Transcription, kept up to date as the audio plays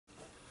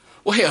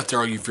Well, hey out there,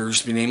 all you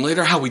viewers to be named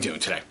later. How we doing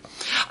today?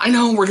 I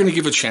know we're going to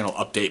give a channel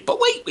update, but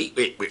wait.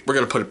 We're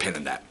going to put a pin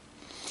in that.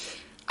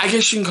 I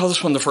guess you can call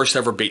this one the first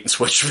ever bait and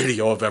switch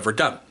video I've ever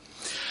done.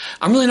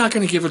 I'm really not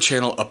going to give a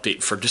channel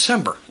update for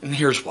December, and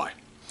here's why.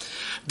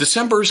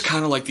 December is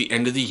kind of like the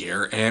end of the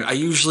year, and I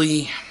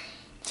usually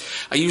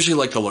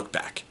like to look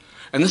back.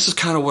 And this is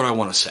kind of what I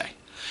want to say.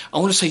 I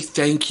want to say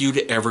thank you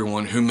to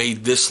everyone who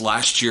made this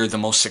last year the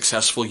most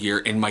successful year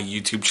in my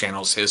YouTube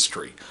channel's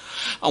history.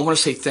 I want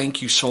to say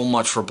thank you so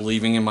much for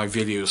believing in my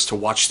videos, to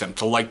watch them,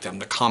 to like them,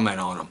 to comment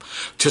on them,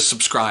 to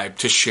subscribe,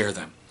 to share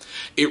them.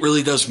 It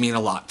really does mean a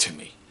lot to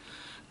me.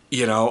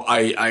 You know,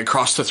 I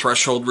crossed the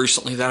threshold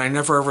recently that I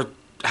never ever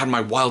had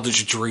my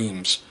wildest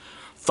dreams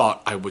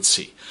thought I would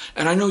see.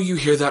 And I know you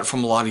hear that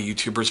from a lot of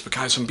YouTubers, but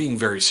guys, I'm being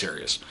very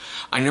serious.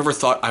 I never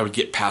thought I would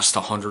get past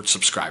 100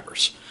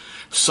 subscribers.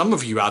 Some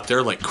of you out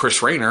there, like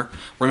Chris Rayner,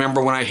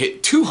 remember when I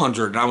hit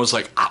 200 and I was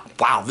like,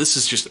 wow, this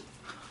is just,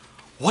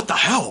 what the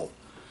hell?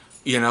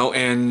 You know,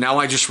 and now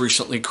I just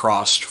recently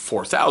crossed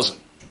 4,000.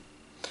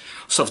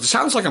 So if it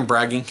sounds like I'm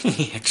bragging,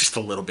 just a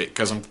little bit,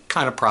 because I'm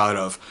kind of proud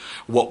of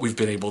what we've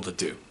been able to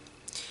do.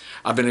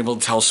 I've been able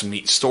to tell some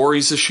neat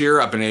stories this year.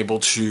 I've been able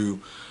to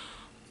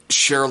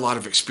share a lot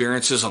of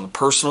experiences on the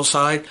personal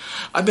side.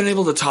 I've been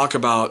able to talk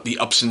about the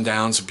ups and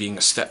downs of being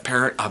a step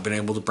parent. I've been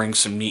able to bring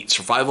some neat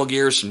survival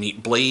gear, some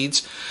neat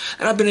blades,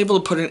 and I've been able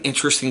to put an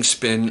interesting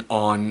spin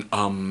on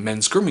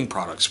men's grooming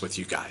products with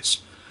you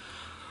guys.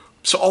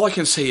 So all I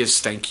can say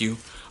is thank you.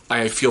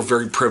 I feel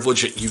very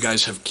privileged that you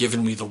guys have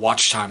given me the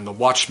watch time, the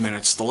watch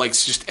minutes, the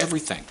likes, just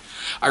everything.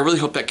 I really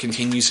hope that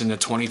continues into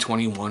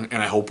 2021,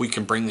 and I hope we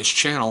can bring this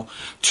channel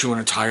to an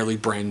entirely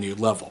brand new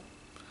level.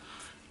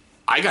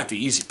 I got the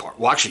easy part.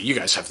 Well, actually, you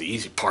guys have the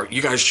easy part.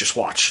 You guys just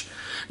watch.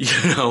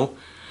 You know,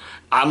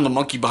 I'm the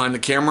monkey behind the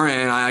camera,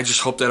 and I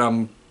just hope that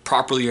I'm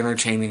properly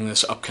entertaining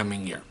this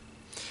upcoming year.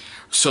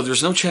 So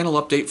there's no channel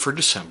update for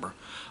December.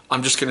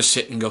 I'm just going to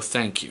sit and go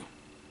thank you.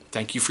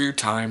 Thank you for your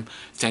time.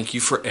 Thank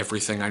you for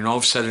everything. I know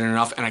I've said it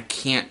enough, and I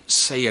can't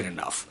say it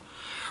enough.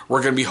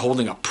 We're going to be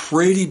holding a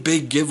pretty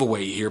big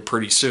giveaway here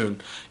pretty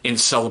soon in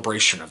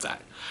celebration of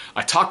that.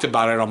 I talked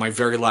about it on my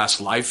very last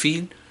live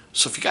feed.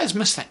 So if you guys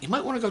missed that, you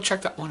might want to go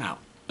check that one out.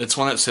 It's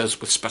one that says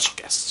with special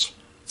guests.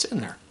 It's in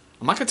there.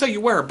 I'm not going to tell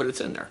you where, but it's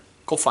in there.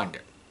 Go find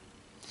it.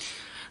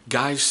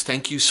 Guys,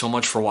 thank you so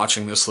much for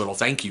watching this little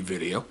thank you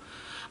video.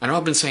 I know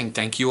I've been saying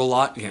thank you a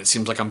lot, and it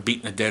seems like I'm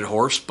beating a dead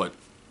horse, but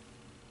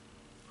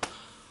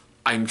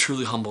I'm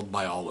truly humbled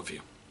by all of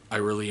you. I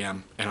really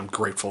am, and I'm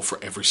grateful for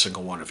every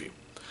single one of you.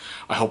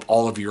 I hope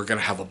all of you are going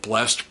to have a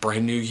blessed,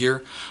 brand new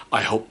year.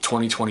 I hope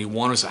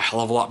 2021 is a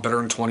hell of a lot better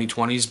than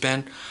 2020's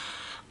been.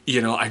 You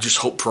know, I just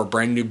hope for a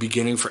brand new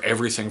beginning for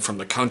everything from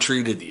the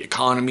country to the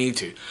economy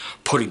to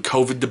putting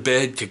COVID to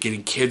bed to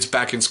getting kids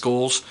back in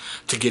schools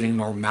to getting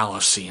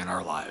normalcy in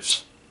our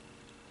lives.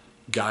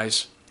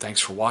 Guys, thanks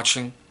for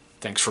watching.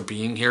 Thanks for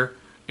being here,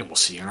 and we'll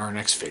see you in our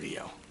next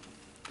video.